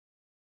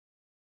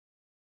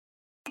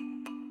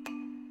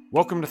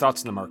Welcome to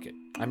Thoughts in the Market.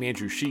 I'm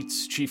Andrew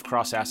Sheets, Chief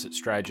Cross-Asset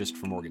Strategist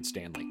for Morgan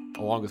Stanley.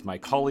 Along with my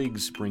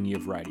colleagues, bringing you a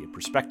variety of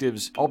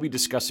perspectives, I'll be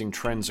discussing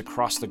trends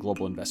across the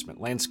global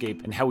investment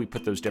landscape and how we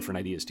put those different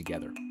ideas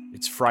together.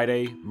 It's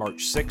Friday,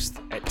 March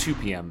 6th at 2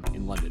 p.m.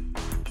 in London.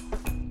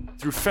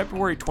 Through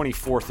February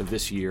 24th of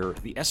this year,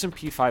 the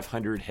S&P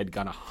 500 had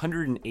gone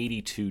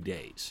 182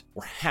 days,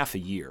 or half a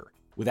year,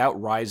 without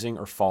rising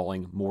or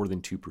falling more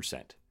than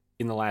 2%.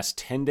 In the last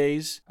 10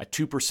 days, a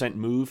 2%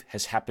 move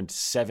has happened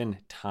 7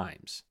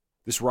 times.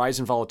 This rise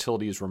in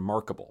volatility is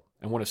remarkable,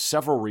 and one of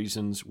several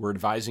reasons we're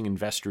advising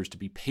investors to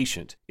be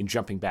patient in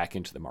jumping back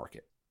into the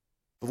market.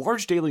 The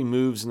large daily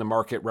moves in the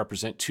market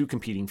represent two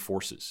competing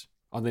forces.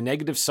 On the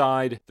negative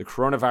side, the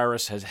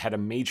coronavirus has had a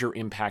major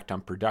impact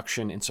on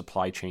production and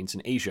supply chains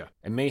in Asia,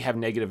 and may have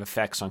negative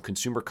effects on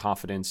consumer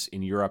confidence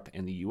in Europe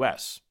and the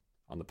US.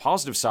 On the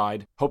positive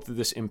side, hope that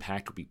this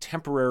impact will be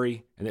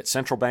temporary and that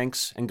central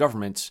banks and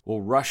governments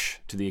will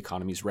rush to the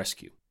economy's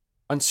rescue.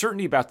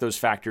 Uncertainty about those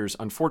factors,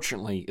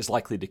 unfortunately, is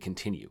likely to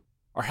continue.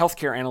 Our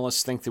healthcare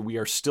analysts think that we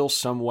are still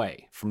some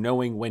way from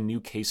knowing when new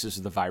cases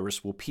of the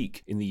virus will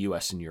peak in the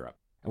US and Europe,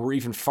 and we're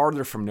even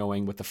farther from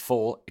knowing what the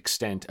full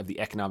extent of the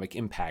economic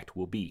impact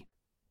will be.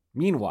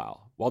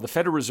 Meanwhile, while the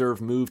Federal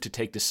Reserve moved to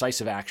take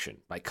decisive action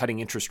by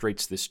cutting interest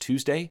rates this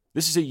Tuesday,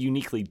 this is a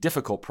uniquely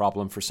difficult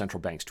problem for central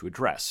banks to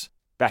address.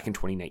 Back in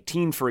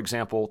 2019, for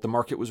example, the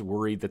market was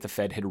worried that the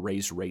Fed had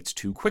raised rates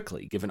too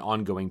quickly, given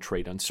ongoing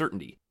trade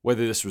uncertainty.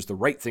 Whether this was the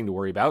right thing to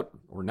worry about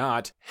or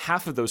not,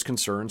 half of those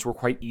concerns were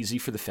quite easy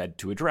for the Fed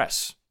to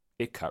address.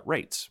 It cut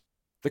rates.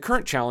 The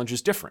current challenge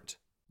is different.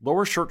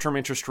 Lower short-term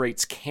interest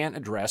rates can't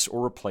address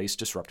or replace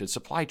disrupted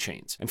supply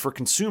chains, and for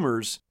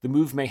consumers, the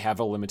move may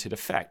have a limited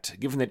effect,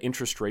 given that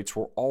interest rates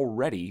were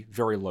already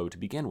very low to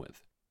begin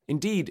with.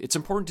 Indeed, it's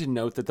important to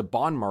note that the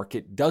bond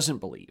market doesn't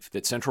believe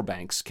that central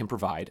banks can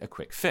provide a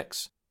quick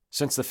fix.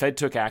 Since the Fed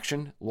took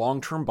action,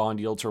 long-term bond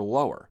yields are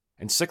lower,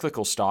 and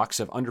cyclical stocks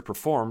have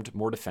underperformed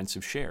more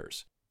defensive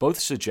shares. Both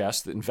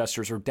suggest that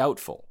investors are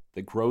doubtful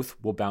that growth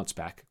will bounce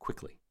back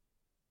quickly.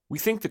 We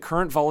think the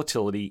current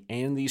volatility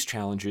and these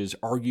challenges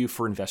argue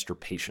for investor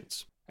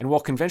patience. And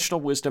while conventional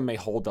wisdom may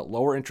hold that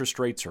lower interest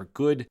rates are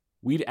good,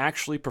 we'd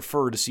actually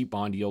prefer to see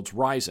bond yields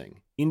rising,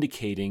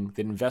 indicating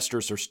that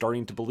investors are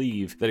starting to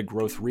believe that a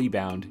growth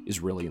rebound is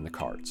really in the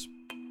cards.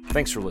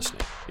 Thanks for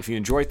listening. If you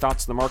enjoy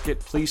Thoughts in the Market,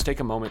 please take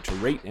a moment to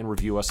rate and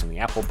review us on the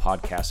Apple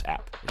Podcasts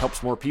app. It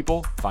helps more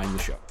people find the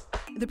show.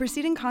 The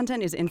preceding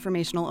content is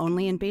informational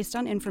only and based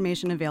on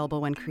information available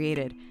when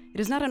created. It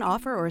is not an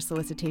offer or a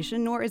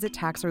solicitation, nor is it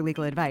tax or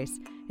legal advice.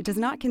 It does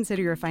not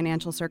consider your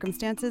financial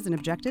circumstances and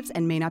objectives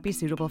and may not be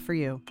suitable for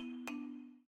you.